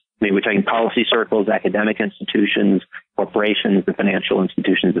crisis? I mean, we're talking policy circles, academic institutions, corporations, the financial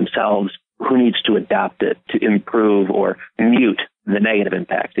institutions themselves. Who needs to adopt it to improve or mute the negative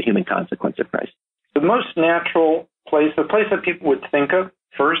impact, the human consequence of crisis? The most natural place, the place that people would think of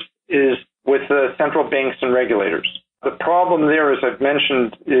first, is with the central banks and regulators. The problem there, as I've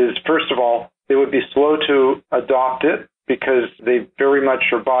mentioned, is, first of all, they would be slow to adopt it because they very much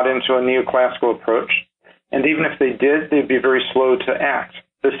are bought into a neoclassical approach. And even if they did, they'd be very slow to act.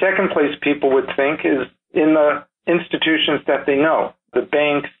 The second place people would think is in the institutions that they know, the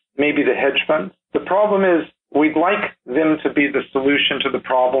banks, maybe the hedge funds. The problem is we'd like them to be the solution to the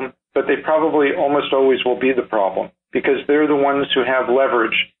problem, but they probably almost always will be the problem because they're the ones who have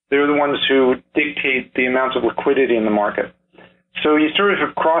leverage. They're the ones who dictate the amount of liquidity in the market. So you sort of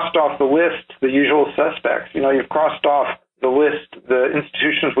have crossed off the list the usual suspects. You've crossed off the list the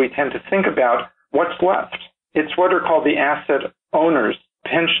institutions we tend to think about. What's left? It's what are called the asset owners,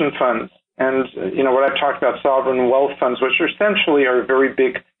 pension funds, and what I've talked about, sovereign wealth funds, which essentially are very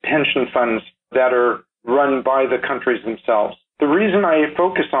big pension funds that are run by the countries themselves. The reason I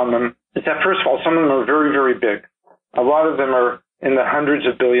focus on them is that, first of all, some of them are very, very big. A lot of them are in the hundreds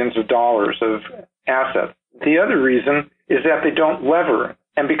of billions of dollars of assets. The other reason is that they don't lever.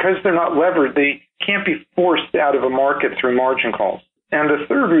 And because they're not levered, they can't be forced out of a market through margin calls. And the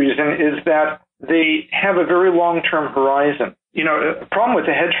third reason is that they have a very long-term horizon. A problem with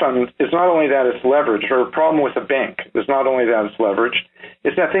a hedge fund is not only that it's leveraged, or a problem with a bank is not only that it's leveraged,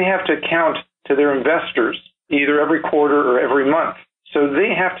 is that they have to account to their investors either every quarter or every month. So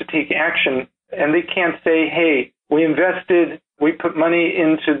they have to take action, and they can't say, hey, we invested we put money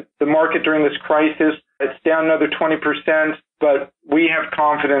into the market during this crisis. It's down another 20%, but we have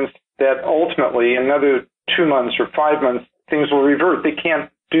confidence that ultimately in another 2 months or 5 months, things will revert. They can't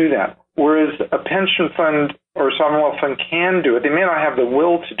do that. Whereas a pension fund or sovereign wealth fund can do it. They may not have the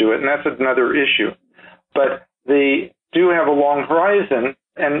will to do it, and that's another issue. But they do have a long horizon,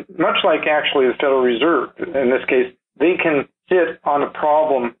 and much like actually the Federal Reserve, in this case, they can sit on a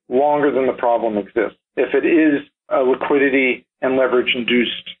problem longer than the problem exists, if it is a liquidity and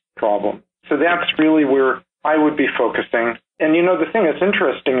leverage-induced problem. So that's really where I would be focusing. And the thing that's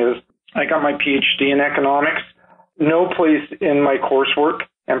interesting is I got my PhD in economics. No place in my coursework,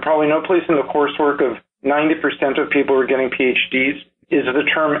 and probably no place in the coursework of 90% of people who are getting PhDs, is the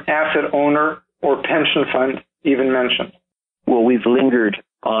term asset owner or pension fund even mentioned. Well, we've lingered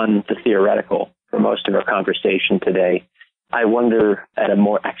on the theoretical for most of our conversation today. I wonder, at a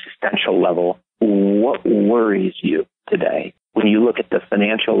more existential level, what worries you today when you look at the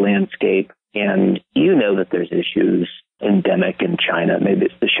financial landscape and you know that there's issues endemic in China? Maybe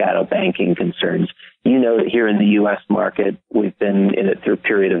it's the shadow banking concerns. You know that here in the U.S. market, we've been in it through a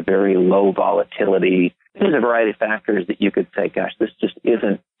period of very low volatility. There's a variety of factors that you could say, gosh, this just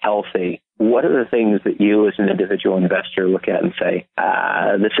isn't healthy. What are the things that you as an individual investor look at and say,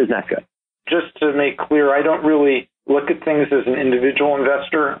 this is not good? Just to make clear, I don't really look at things as an individual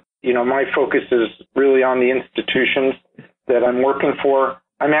investor. My focus is really on the institutions that I'm working for.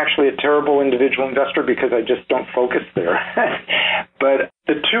 I'm actually a terrible individual investor because I just don't focus there. But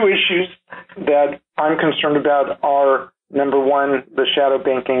the two issues that I'm concerned about are, number one, the shadow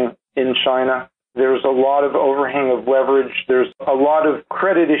banking in China. There's a lot of overhang of leverage. There's a lot of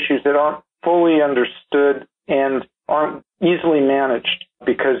credit issues that aren't fully understood and aren't easily managed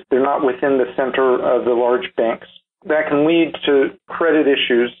because they're not within the center of the large banks. That can lead to credit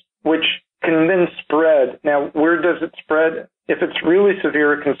issues, which can then spread. Now, where does it spread? If it's really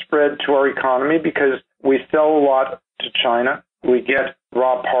severe, it can spread to our economy because we sell a lot to China. We get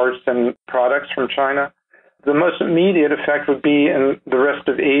raw parts and products from China. The most immediate effect would be in the rest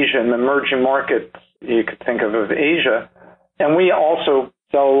of Asia, in the emerging markets you could think of Asia. And we also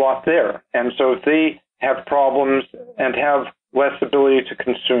sell a lot there. And so if they have problems and have less ability to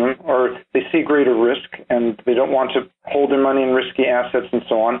consume, or they see greater risk and they don't want to hold their money in risky assets and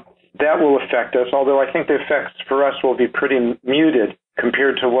so on, that will affect us, although I think the effects for us will be pretty muted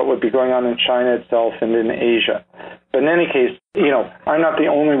compared to what would be going on in China itself and in Asia. But in any case, I'm not the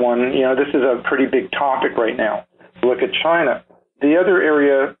only one. This is a pretty big topic right now. Look at China. The other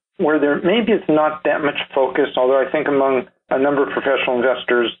area where there maybe it's not that much focus, although I think among a number of professional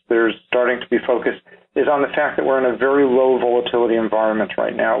investors there's starting to be focused, is on the fact that we're in a very low volatility environment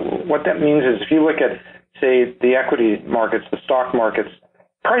right now. What that means is if you look at, say, the equity markets, the stock markets,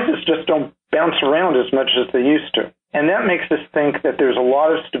 prices just don't bounce around as much as they used to. And that makes us think that there's a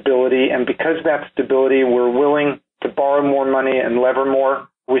lot of stability, and because of that stability, we're willing to borrow more money and lever more.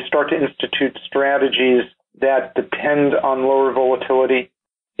 We start to institute strategies that depend on lower volatility.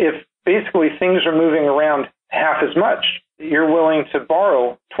 If basically things are moving around half as much, you're willing to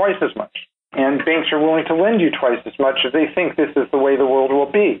borrow twice as much. And banks are willing to lend you twice as much if they think this is the way the world will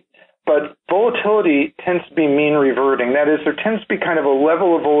be. But volatility tends to be mean reverting. That is, there tends to be kind of a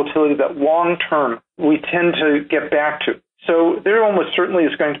level of volatility that long term we tend to get back to. So there almost certainly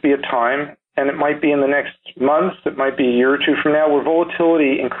is going to be a time, and it might be in the next months, it might be a year or two from now, where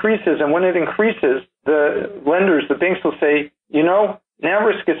volatility increases. And when it increases, the lenders, the banks will say, now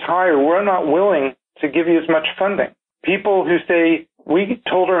risk is higher. We're not willing to give you as much funding. People who say, we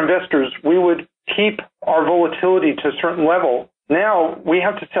told our investors we would keep our volatility to a certain level. Now we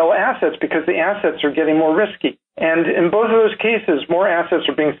have to sell assets because the assets are getting more risky. And in both of those cases, more assets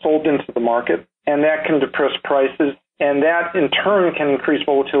are being sold into the market, and that can depress prices, and that in turn can increase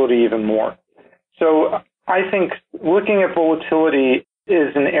volatility even more. So I think looking at volatility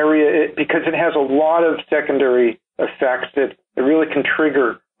is an area, because it has a lot of secondary effects that really can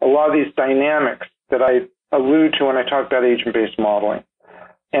trigger a lot of these dynamics that I allude to when I talk about agent-based modeling.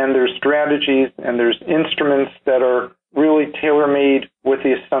 And there's strategies and there's instruments that are really tailor-made with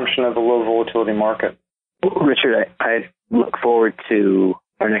the assumption of a low volatility market. Richard, I look forward to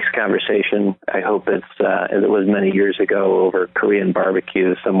our next conversation. I hope it's as it was many years ago over Korean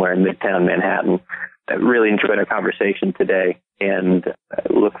barbecue somewhere in Midtown Manhattan. I really enjoyed our conversation today, and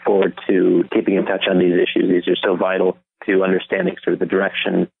I look forward to keeping in touch on these issues. These are so vital to understanding sort of the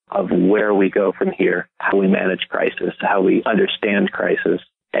direction of where we go from here, how we manage crisis, how we understand crisis,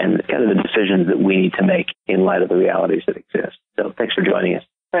 and kind of the decisions that we need to make in light of the realities that exist. So thanks for joining us.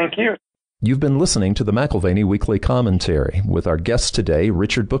 Thank you. You've been listening to the McAlvany Weekly Commentary with our guest today,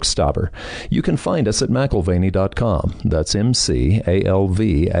 Richard Bookstaber. You can find us at McAlvany.com. That's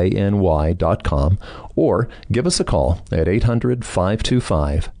McAlvany.com. Or give us a call at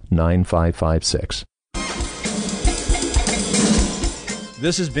 800-525-9556.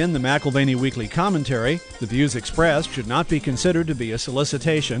 This has been the McAlvany Weekly Commentary. The views expressed should not be considered to be a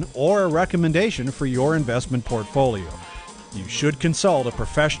solicitation or a recommendation for your investment portfolio. You should consult a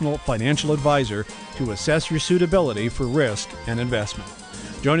professional financial advisor to assess your suitability for risk and investment.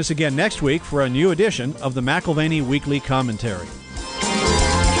 Join us again next week for a new edition of the McAlvany Weekly Commentary.